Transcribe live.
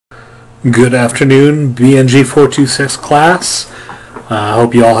Good afternoon, BNG 426 class. I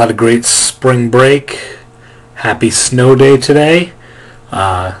hope you all had a great spring break. Happy snow day today.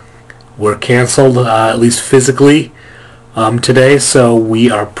 We're canceled, at least physically, today, so we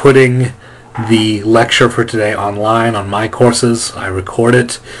are putting the lecture for today online on MyCourses. I record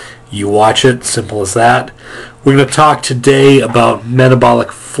it, you watch it, simple as that. We're going to talk today about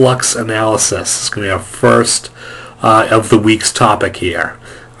metabolic flux analysis. It's going to be our first of the week's topic here.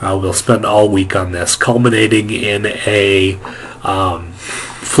 We'll spend all week on this, culminating in a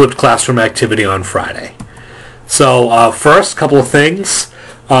flipped classroom activity on Friday. So first, couple of things.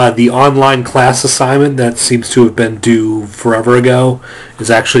 The online class assignment that seems to have been due forever ago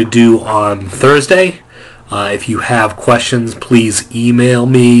is actually due on Thursday. If you have questions, please email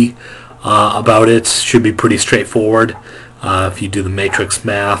me about it. Should be pretty straightforward. If you do the matrix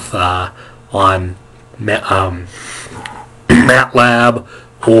math on MATLAB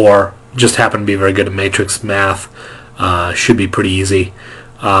or just happen to be very good at matrix math, should be pretty easy.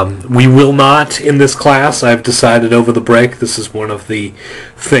 We will not, in this class, I've decided over the break, this is one of the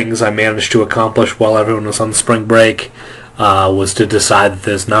things I managed to accomplish while everyone was on spring break, was to decide that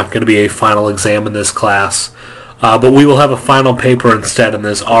there's not going to be a final exam in this class, but we will have a final paper instead, and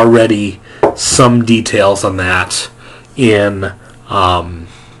there's already some details on that in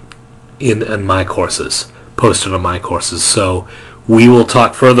MyCourses, posted on MyCourses. So we will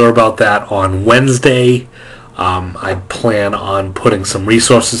talk further about that on Wednesday. I plan on putting some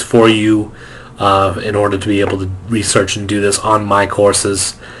resources for you in order to be able to research and do this on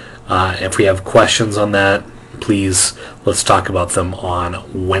MyCourses. If we have questions on that, please, let's talk about them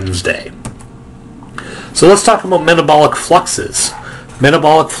on Wednesday. So let's talk about metabolic fluxes.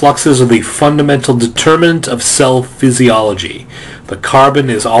 Metabolic fluxes are the fundamental determinant of cell physiology. The carbon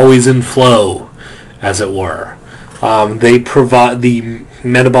is always in flow, as it were. They provide the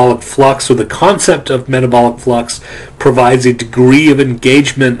metabolic flux, or the concept of metabolic flux, provides a degree of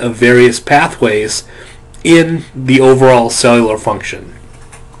engagement of various pathways in the overall cellular function,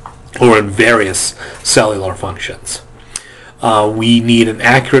 or in various cellular functions. We need an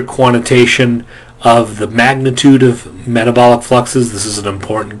accurate quantitation of the magnitude of metabolic fluxes. This is an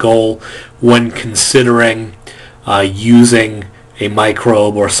important goal when considering using a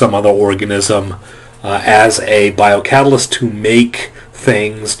microbe or some other organism as a biocatalyst to make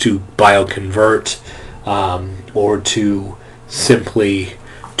things, to bioconvert, or to simply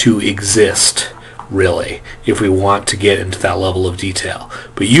to exist, really, if we want to get into that level of detail.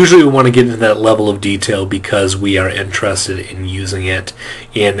 But usually we want to get into that level of detail because we are interested in using it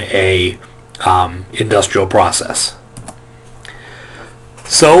in a industrial process.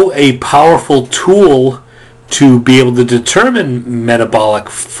 So a powerful tool to be able to determine metabolic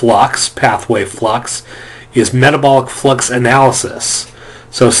flux, pathway flux, is metabolic flux analysis.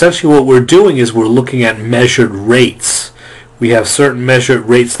 So essentially what we're doing is we're looking at measured rates. We have certain measured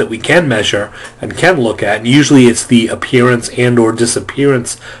rates that we can measure and can look at, and usually it's the appearance and or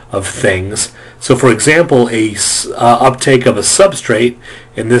disappearance of things. So for example, a uptake of a substrate,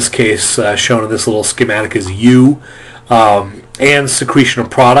 in this case shown in this little schematic is U, and secretion of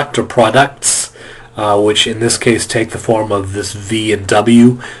product or products, which in this case take the form of this V and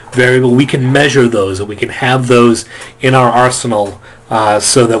W variable. We can measure those, and we can have those in our arsenal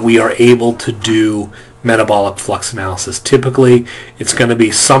so that we are able to do metabolic flux analysis. Typically, it's going to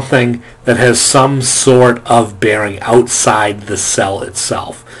be something that has some sort of bearing outside the cell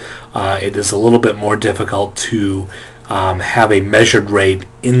itself. It is a little bit more difficult to have a measured rate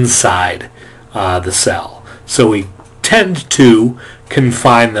inside the cell. So we tend to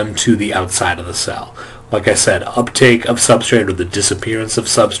confine them to the outside of the cell. Like I said, uptake of substrate or the disappearance of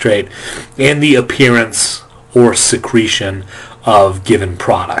substrate, and the appearance or secretion of given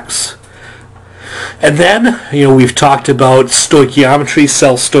products. And then, we've talked about stoichiometry,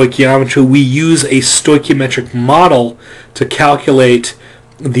 cell stoichiometry. We use a stoichiometric model to calculate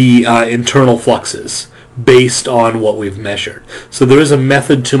the internal fluxes based on what we've measured. So there is a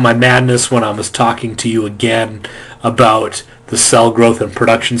method to my madness when I was talking to you again about the cell growth and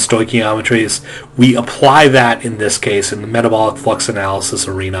production stoichiometries. We apply that in this case in the metabolic flux analysis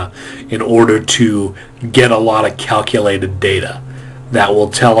arena in order to get a lot of calculated data that will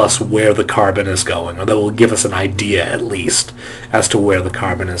tell us where the carbon is going, or that will give us an idea at least as to where the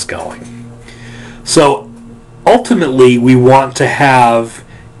carbon is going. So ultimately we want to have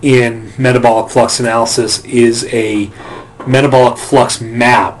in metabolic flux analysis is a metabolic flux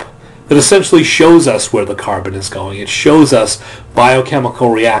map that essentially shows us where the carbon is going. It shows us biochemical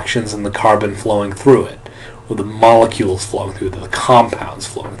reactions and the carbon flowing through it, or the molecules flowing through it, the compounds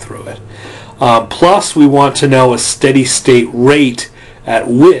flowing through it. Plus, we want to know a steady state rate at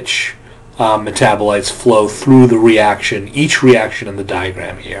which metabolites flow through the reaction, each reaction in the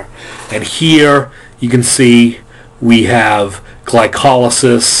diagram here. And here you can see we have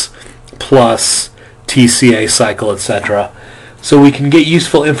glycolysis plus TCA cycle, etc. So we can get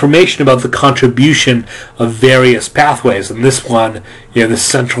useful information about the contribution of various pathways. And this one, the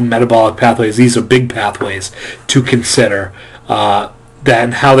central metabolic pathways, these are big pathways to consider,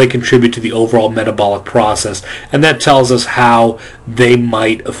 and how they contribute to the overall metabolic process. And that tells us how they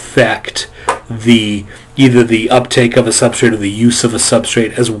might affect either the uptake of a substrate or the use of a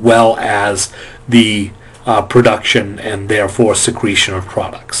substrate, as well as the production and therefore secretion of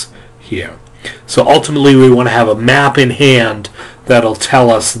products here. So ultimately we want to have a map in hand that'll tell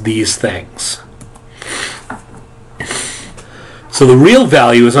us these things. So the real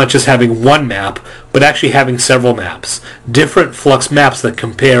value is not just having one map, but actually having several maps. Different flux maps that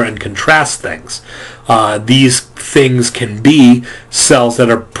compare and contrast things. These things can be cells that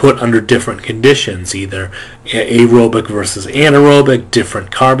are put under different conditions, either aerobic versus anaerobic,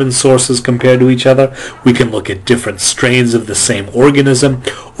 different carbon sources compared to each other. We can look at different strains of the same organism,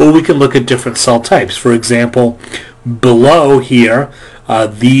 or we can look at different cell types. For example, below here,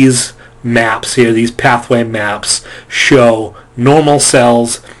 these maps here, these pathway maps, show normal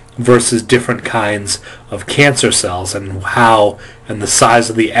cells versus different kinds of cancer cells, and the size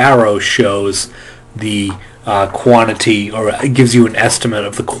of the arrow shows the quantity, or it gives you an estimate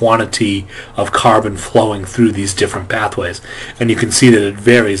of the quantity of carbon flowing through these different pathways. And you can see that it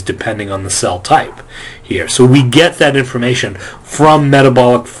varies depending on the cell type here. So we get that information from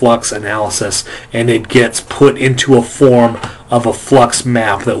metabolic flux analysis, and it gets put into a form of a flux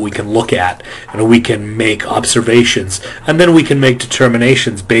map that we can look at, and we can make observations, and then we can make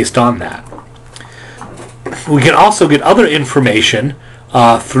determinations based on that. We can also get other information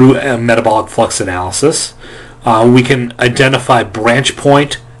through metabolic flux analysis. We can identify branch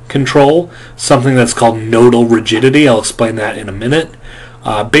point control, something that's called nodal rigidity. I'll explain that in a minute.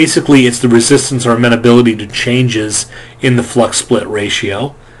 Basically, it's the resistance or amenability to changes in the flux split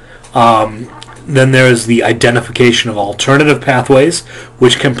ratio. Then there is the identification of alternative pathways,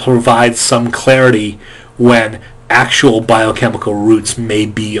 which can provide some clarity when actual biochemical routes may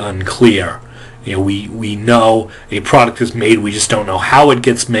be unclear. We know a product is made, we just don't know how it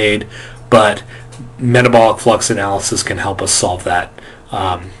gets made, but metabolic flux analysis can help us solve that,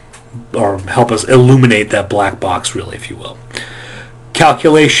 or help us illuminate that black box, really, if you will.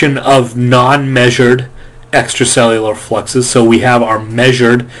 Calculation of non-measured extracellular fluxes. So we have our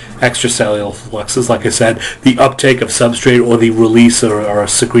measured extracellular fluxes, like I said, the uptake of substrate or the release or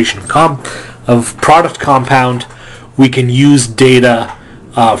secretion of product compound. We can use data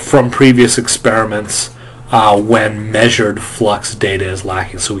from previous experiments when measured flux data is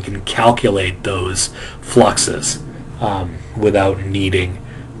lacking, so we can calculate those fluxes without needing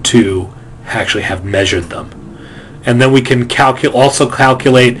to actually have measured them. And then we can also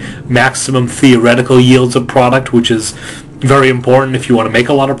calculate maximum theoretical yields of product, which is very important if you want to make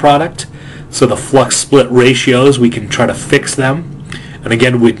a lot of product. So the flux split ratios, we can try to fix them. And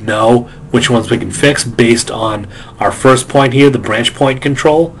again, we'd know which ones we can fix based on our first point here, the branch point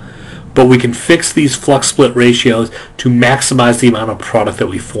control. But we can fix these flux split ratios to maximize the amount of product that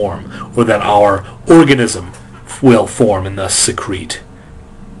we form, or that our organism will form and thus secrete.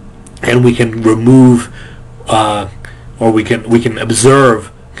 And we can remove or we can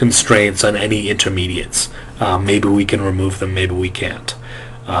observe constraints on any intermediates. Maybe we can remove them, maybe we can't.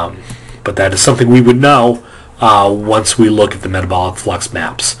 But that is something we would know once we look at the metabolic flux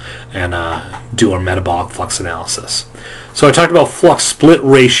maps and do our metabolic flux analysis. So I talked about flux split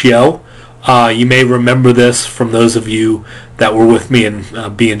ratio. You may remember this from those of you that were with me in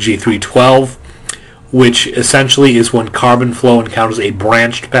BNG 312, which essentially is when carbon flow encounters a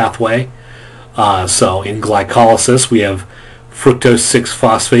branched pathway. So in glycolysis, we have fructose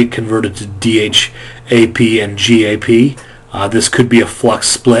 6-phosphate converted to DHAP and GAP. This could be a flux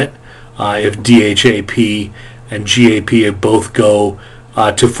split if DHAP and GAP both go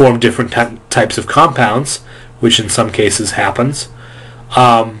to form different types of compounds, which in some cases happens.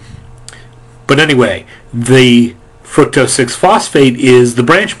 But anyway, the fructose 6-phosphate is the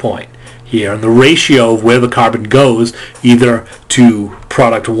branch point here, and the ratio of where the carbon goes, either to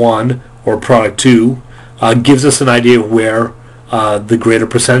product 1 or product 2, gives us an idea of where the greater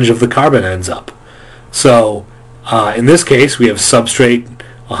percentage of the carbon ends up. So in this case, we have substrate,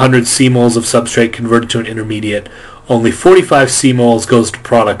 100 C-moles of substrate converted to an intermediate. Only 45 C-moles goes to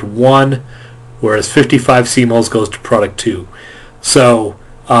product 1, whereas 55 C-moles goes to product 2. So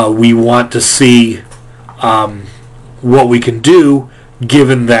we want to see what we can do,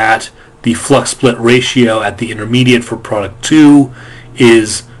 given that the flux split ratio at the intermediate for product 2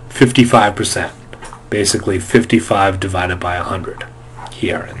 is 55%. Basically 55 divided by 100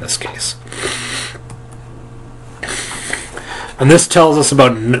 here in this case. And this tells us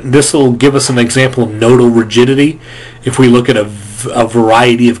about, this will give us an example of nodal rigidity if we look at a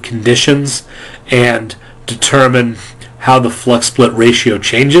variety of conditions and determine how the flux split ratio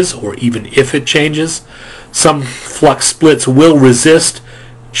changes, or even if it changes. Some flux splits will resist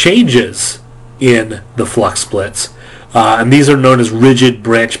changes in the flux splits, and these are known as rigid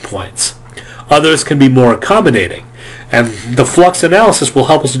branch points. Others can be more accommodating, and the flux analysis will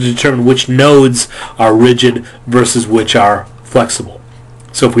help us to determine which nodes are rigid versus which are flexible.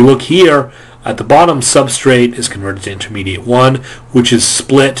 So if we look here at the bottom, substrate is converted to intermediate 1, which is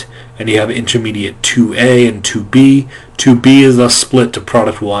split, and you have intermediate 2A and 2B. 2B is thus split to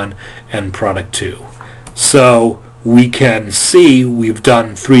product 1 and product 2. So we can see we've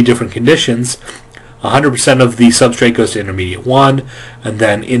done 3 different conditions. 100% of the substrate goes to intermediate 1, and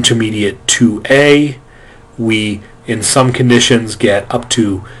then intermediate 2A, we in some conditions get up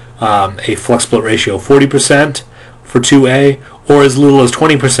to a flux split ratio of 40% for 2A, or as little as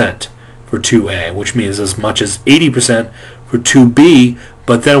 20% for 2A, which means as much as 80% for 2B.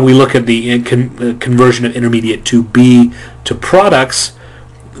 But then we look at the conversion of intermediate 2B to products,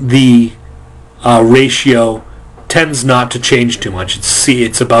 the ratio tends not to change too much.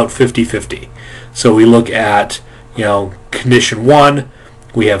 It's about 50-50. So we look at, condition 1,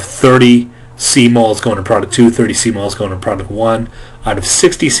 we have 30 C moles going to product 2, 30 C moles going to product 1. Out of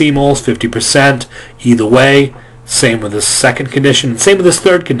 60 C moles, 50% either way. Same with this second condition, same with this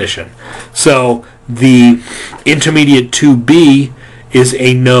third condition. So the intermediate 2B is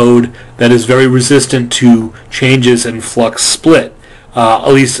a node that is very resistant to changes in flux split, at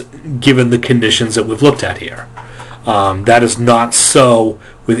least given the conditions that we've looked at here. That is not so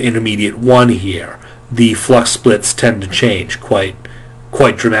with intermediate 1 here. The flux splits tend to change quite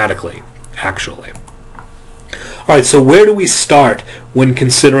dramatically, actually. Alright, so where do we start when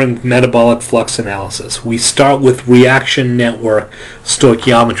considering metabolic flux analysis? We start with reaction network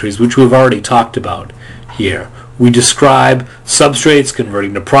stoichiometries, which we've already talked about here. We describe substrates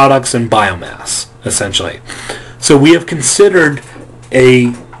converting to products and biomass, essentially. So we have considered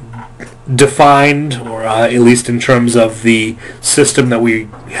a defined, or at least in terms of the system that we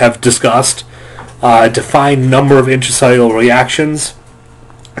have discussed, a defined number of intracellular reactions,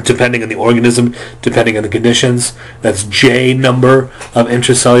 depending on the organism, depending on the conditions. That's J number of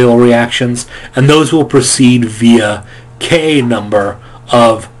intracellular reactions, and those will proceed via K number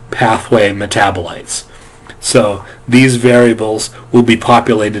of pathway metabolites. So these variables will be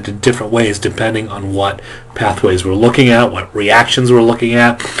populated in different ways depending on what pathways we're looking at, what reactions we're looking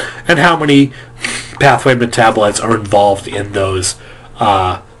at, and how many pathway metabolites are involved in those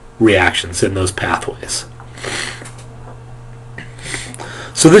reactions, in those pathways.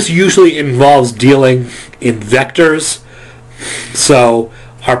 So this usually involves dealing in vectors. So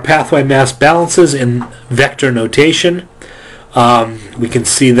our pathway mass balances in vector notation. We can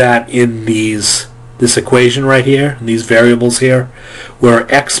see that in this equation right here, these variables here,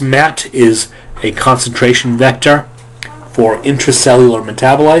 where x met is a concentration vector for intracellular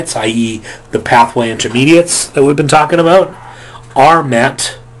metabolites, i.e. the pathway intermediates that we've been talking about. R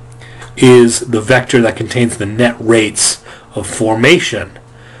met is the vector that contains the net rates of formation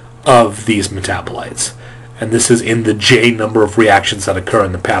of these metabolites, and this is in the J number of reactions that occur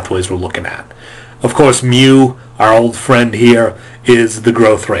in the pathways we're looking at. Of course, mu, our old friend here, is the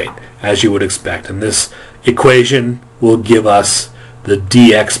growth rate, as you would expect, and this equation will give us the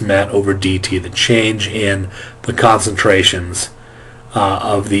dx met over dt, the change in the concentrations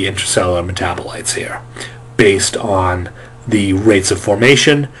of the intracellular metabolites here, based on the rates of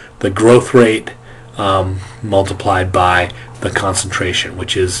formation, the growth rate multiplied by the concentration,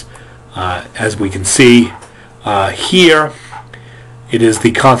 which is, as we can see here, it is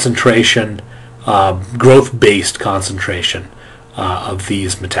the concentration, growth-based concentration of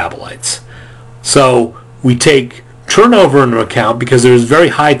these metabolites. So we take turnover into account because there is very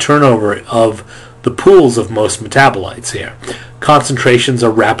high turnover of the pools of most metabolites here. Concentrations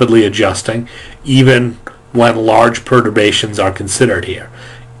are rapidly adjusting, even when large perturbations are considered here.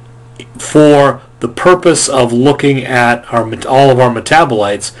 For the purpose of looking at all of our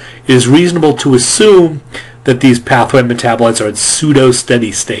metabolites, it is reasonable to assume that these pathway metabolites are at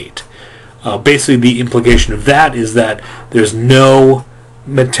pseudo-steady state. Basically, the implication of that is that there's no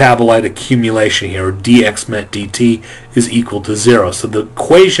metabolite accumulation here, or dx met dt is equal to 0. So the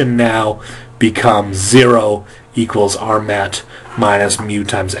equation now becomes 0 equals r met minus mu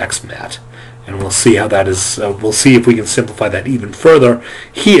times x met. And we'll see how that is, we'll see if we can simplify that even further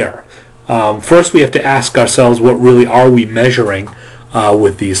here. First we have to ask ourselves, what really are we measuring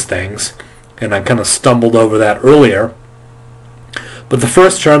with these things, and I kind of stumbled over that earlier. But the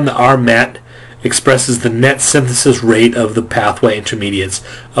first term, the R met, expresses the net synthesis rate of the pathway intermediates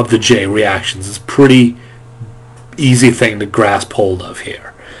of the J reactions. It's a pretty easy thing to grasp hold of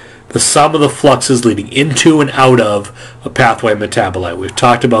here. The sum of the fluxes leading into and out of a pathway metabolite. We've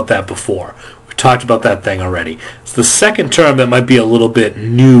talked about that before. We've talked about that thing already. It's the second term that might be a little bit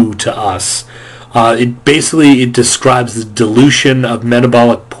new to us. It describes the dilution of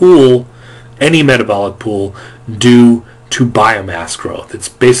metabolic pool, any metabolic pool, due to biomass growth. It's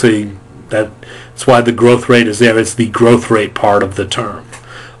basically that's why the growth rate is there. It's the growth rate part of the term.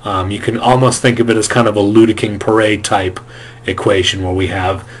 You can almost think of it as kind of a Ludeking-Perret type equation where we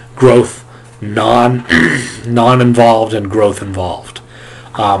have growth non-involved and growth involved.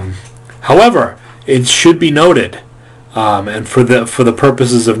 However, it should be noted, and for the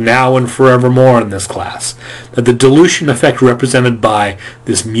purposes of now and forevermore in this class, that the dilution effect represented by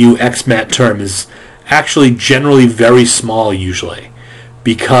this mu xmat term is actually generally very small usually,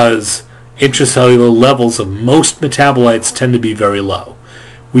 because intracellular levels of most metabolites tend to be very low.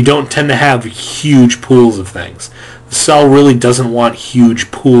 We don't tend to have huge pools of things. The cell really doesn't want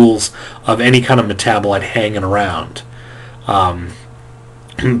huge pools of any kind of metabolite hanging around.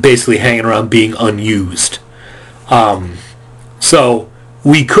 Basically hanging around being unused. So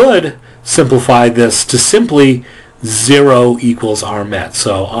we could simplify this to simply 0 equals R met.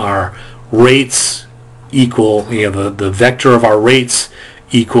 So our rates equal, the vector of our rates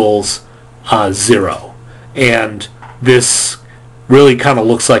equals 0. And this really kind of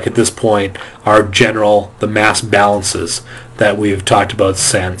looks like at this point the mass balances that we've talked about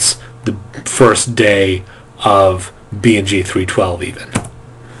since the first day of BNG 312 even.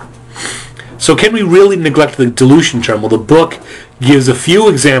 So can we really neglect the dilution term? Well, the book gives a few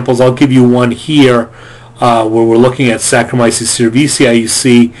examples. I'll give you one here where we're looking at Saccharomyces cerevisiae. You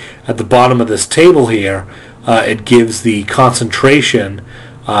see at the bottom of this table here, it gives the concentration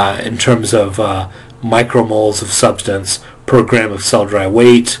in terms of micromoles of substance per gram of cell dry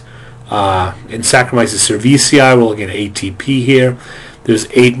weight. In Saccharomyces cerevisiae, we're looking at ATP here. There's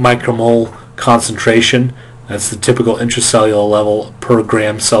 8 micromole concentration. That's the typical intracellular level per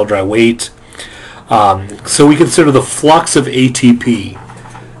gram cell dry weight. So we consider the flux of ATP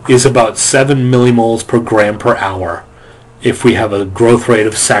is about 7 millimoles per gram per hour if we have a growth rate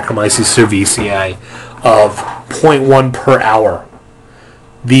of Saccharomyces cerevisiae of 0.1 per hour.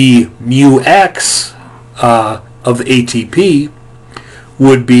 The mu x of ATP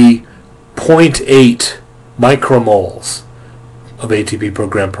would be 0.8 micromoles of ATP per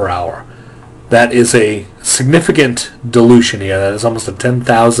gram per hour. That is a significant dilution here. That is almost a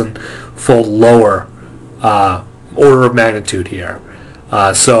 10,000-fold lower order of magnitude here.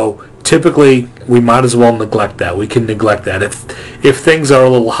 So typically, we might as well neglect that. We can neglect that. If things are a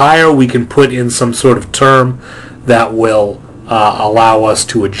little higher, we can put in some sort of term that will allow us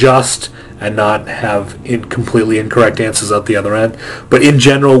to adjust and not have completely incorrect answers at the other end. But in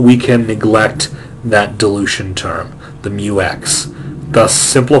general, we can neglect that dilution term, the mu x, thus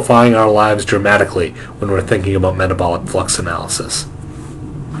simplifying our lives dramatically when we're thinking about metabolic flux analysis.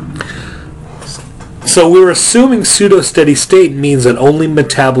 So we're assuming pseudo-steady state means that only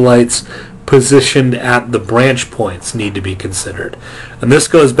metabolites positioned at the branch points need to be considered. And this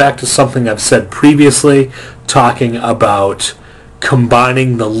goes back to something I've said previously, talking about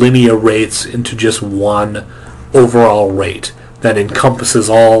combining the linear rates into just one overall rate that encompasses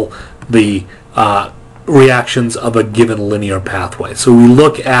all the reactions of a given linear pathway. So we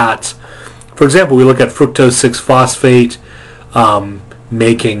look at, for example, we look at fructose 6-phosphate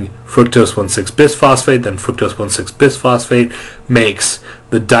making fructose 1,6-bisphosphate, then fructose 1,6-bisphosphate makes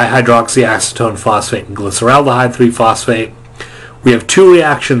the dihydroxyacetone phosphate and glyceraldehyde 3-phosphate. We have two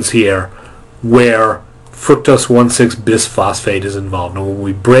reactions here where fructose 1,6-bisphosphate is involved. And when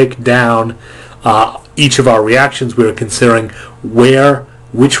we break down each of our reactions, we're considering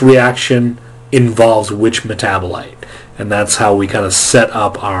which reaction involves which metabolite. And that's how we kind of set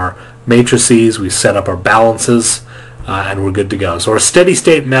up our matrices, we set up our balances, and we're good to go. So our steady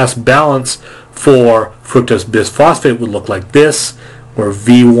state mass balance for fructose bisphosphate would look like this, where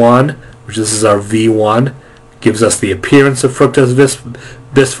V1, which this is our V1, gives us the appearance of fructose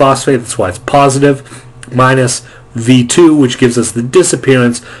bisphosphate, that's why it's positive, minus V2, which gives us the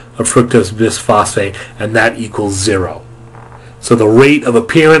disappearance of fructose bisphosphate, and that equals 0. So the rate of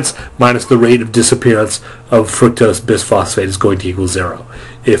appearance minus the rate of disappearance of fructose bisphosphate is going to equal 0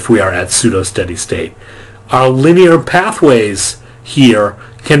 if we are at pseudo-steady state. Our linear pathways here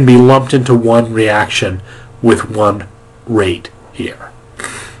can be lumped into one reaction with one rate here.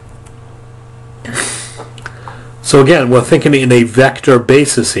 So again, we're thinking in a vector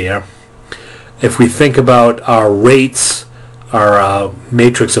basis here. If we think about our rates, our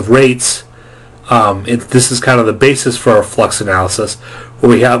matrix of rates, this is kind of the basis for our flux analysis, where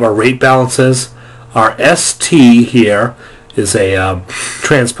we have our rate balances. Our ST here is a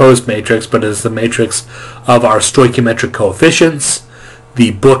transposed matrix, but is the matrix of our stoichiometric coefficients.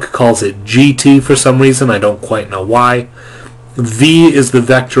 The book calls it GT for some reason. I don't quite know why. V is the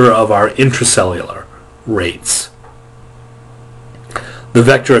vector of our intracellular rates. The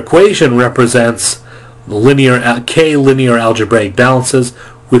vector equation represents K linear algebraic balances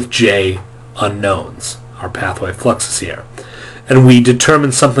with J unknowns, our pathway fluxes here. And we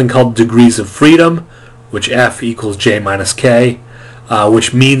determine something called degrees of freedom, which F equals J minus K,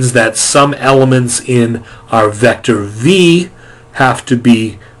 which means that some elements in our vector V have to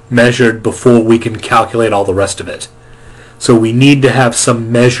be measured before we can calculate all the rest of it. So we need to have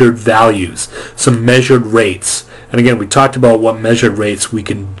some measured values, some measured rates. And again, we talked about what measured rates we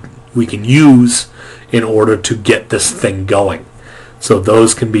can use in order to get this thing going. So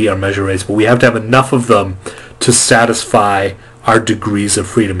those can be our measured rates, but we have to have enough of them to satisfy our degrees of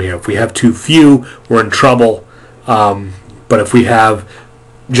freedom here. If we have too few, we're in trouble. But if we have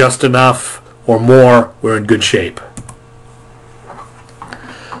just enough or more, we're in good shape.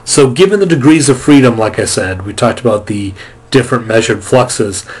 So given the degrees of freedom, like I said, we talked about the different measured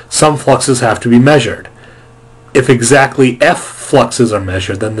fluxes. Some fluxes have to be measured. If exactly F fluxes are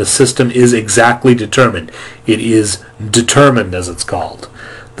measured, then the system is exactly determined. It is determined, as it's called.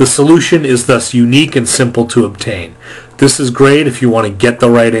 The solution is thus unique and simple to obtain. This is great if you want to get the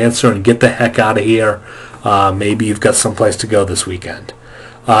right answer and get the heck out of here. Maybe you've got someplace to go this weekend.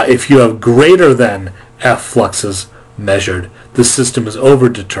 If you have greater than F fluxes measured, the system is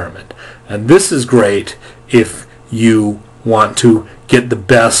overdetermined. And this is great if you want to get the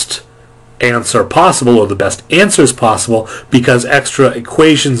best answer possible, or the best answers possible, because extra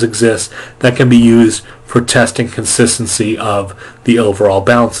equations exist that can be used for testing consistency of the overall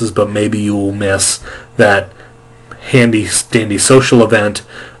balances, but maybe you will miss that handy dandy social event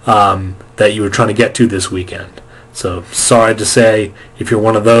that you were trying to get to this weekend. So sorry to say, if you're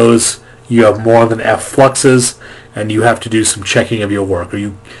one of those, you have more than F fluxes and you have to do some checking of your work, or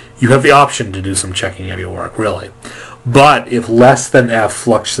you have the option to do some checking of your work, really. But if less than F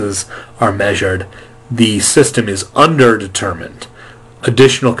fluxes are measured, the system is underdetermined.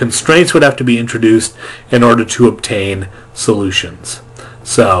 Additional constraints would have to be introduced in order to obtain solutions.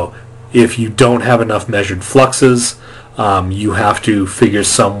 So if you don't have enough measured fluxes, you have to figure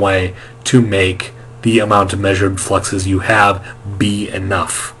some way to make the amount of measured fluxes you have be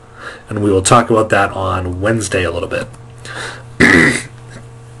enough. And we will talk about that on Wednesday a little bit.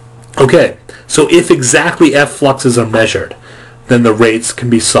 Okay, so if exactly F fluxes are measured, then the rates can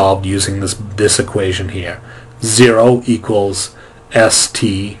be solved using this equation here. 0 equals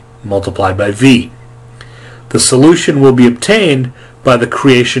ST multiplied by V. The solution will be obtained by the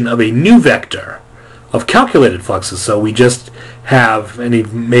creation of a new vector of calculated fluxes. So we just have, and you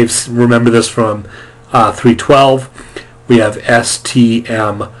may remember this from 312, we have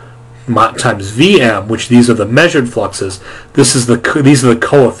STM times Vm, which these are the measured fluxes. These are the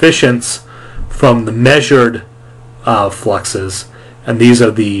coefficients from the measured fluxes, and these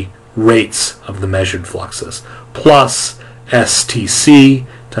are the rates of the measured fluxes, plus STC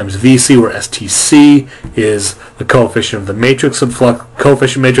times VC, where STC is the coefficient of the matrix of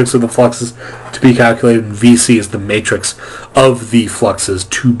coefficient matrix of the fluxes to be calculated, and VC is the matrix of the fluxes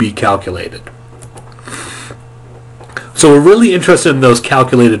to be calculated. So we're really interested in those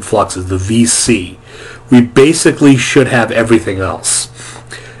calculated fluxes, the VC. We basically should have everything else.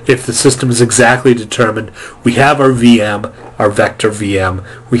 If the system is exactly determined, we have our VM, our vector VM,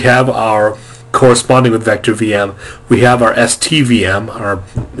 we have our corresponding with vector VM, we have our STVM, our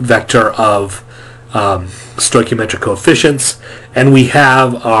vector of stoichiometric coefficients, and we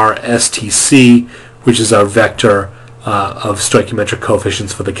have our STC, which is our vector of stoichiometric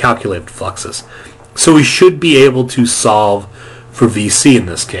coefficients for the calculated fluxes. So we should be able to solve for VC in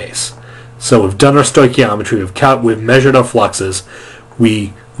this case. So we've done our stoichiometry, we've measured our fluxes,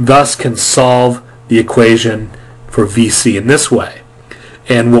 we thus can solve the equation for VC in this way.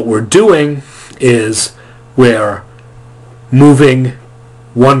 And what we're doing is we're moving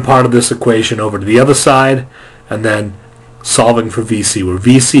one part of this equation over to the other side and then solving for VC, where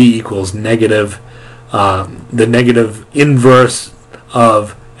VC equals negative, the negative inverse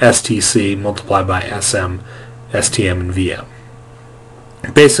of STC multiplied by SM, STM, and VM.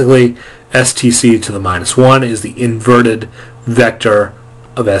 Basically, STC to the minus 1 is the inverted vector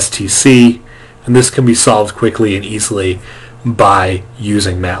of STC, and this can be solved quickly and easily by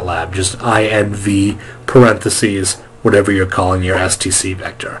using MATLAB. Just INV parentheses, whatever you're calling your STC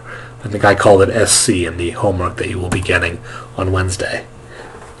vector. I think I called it SC in the homework that you will be getting on Wednesday.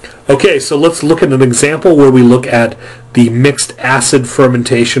 Okay, so let's look at an example where we look at the mixed acid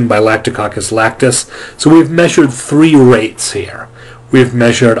fermentation by Lactococcus lactis. So we've measured 3 rates here. We've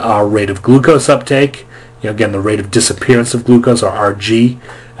measured our rate of glucose uptake, again the rate of disappearance of glucose, or RG,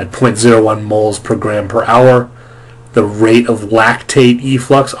 at 0.01 moles per gram per hour. The rate of lactate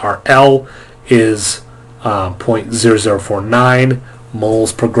efflux, RL, is 0.0049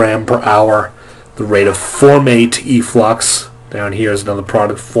 moles per gram per hour. The rate of formate efflux, down here is another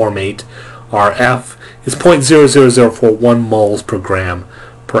product, formate, RF, is 0.00041 moles per gram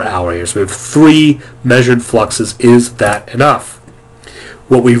per hour here. So we have 3 measured fluxes. Is that enough?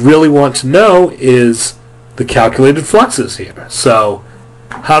 What we really want to know is the calculated fluxes here. So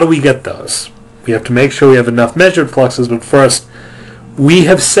how do we get those? We have to make sure we have enough measured fluxes, but first we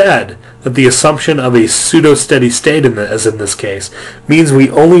have said that the assumption of a pseudo-steady state, as in this case, means we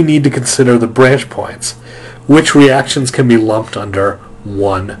only need to consider the branch points. Which reactions can be lumped under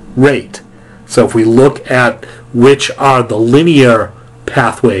one rate? So if we look at which are the linear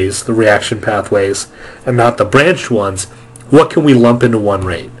pathways, the reaction pathways, and not the branched ones, what can we lump into one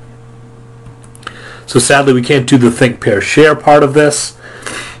rate? So sadly we can't do the think, pair, share part of this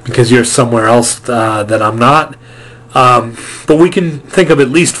because you're somewhere else that I'm not. But we can think of at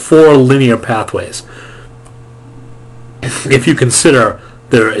least 4 linear pathways. If you consider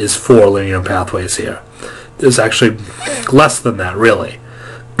there is 4 linear pathways here. There's actually less than that, really.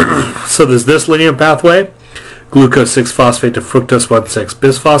 So there's this linear pathway, glucose 6-phosphate to fructose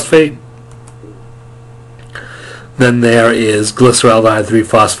 1,6-bisphosphate. Then there is glyceraldehyde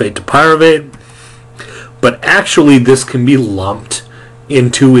 3-phosphate to pyruvate. But actually this can be lumped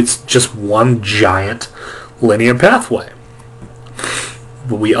into it's just one giant linear pathway.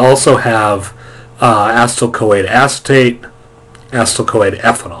 But we also have acetyl-CoA acetate, acetyl-CoA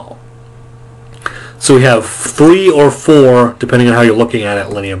ethanol. So we have 3 or 4, depending on how you're looking at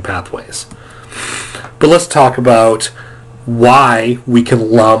it, linear pathways. But let's talk about why we can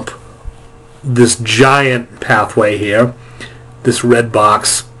lump this giant pathway here, this red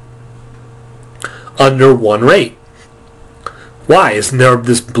box, under one rate. Why? Isn't there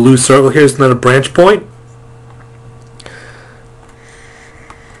this blue circle here? Isn't that a branch point?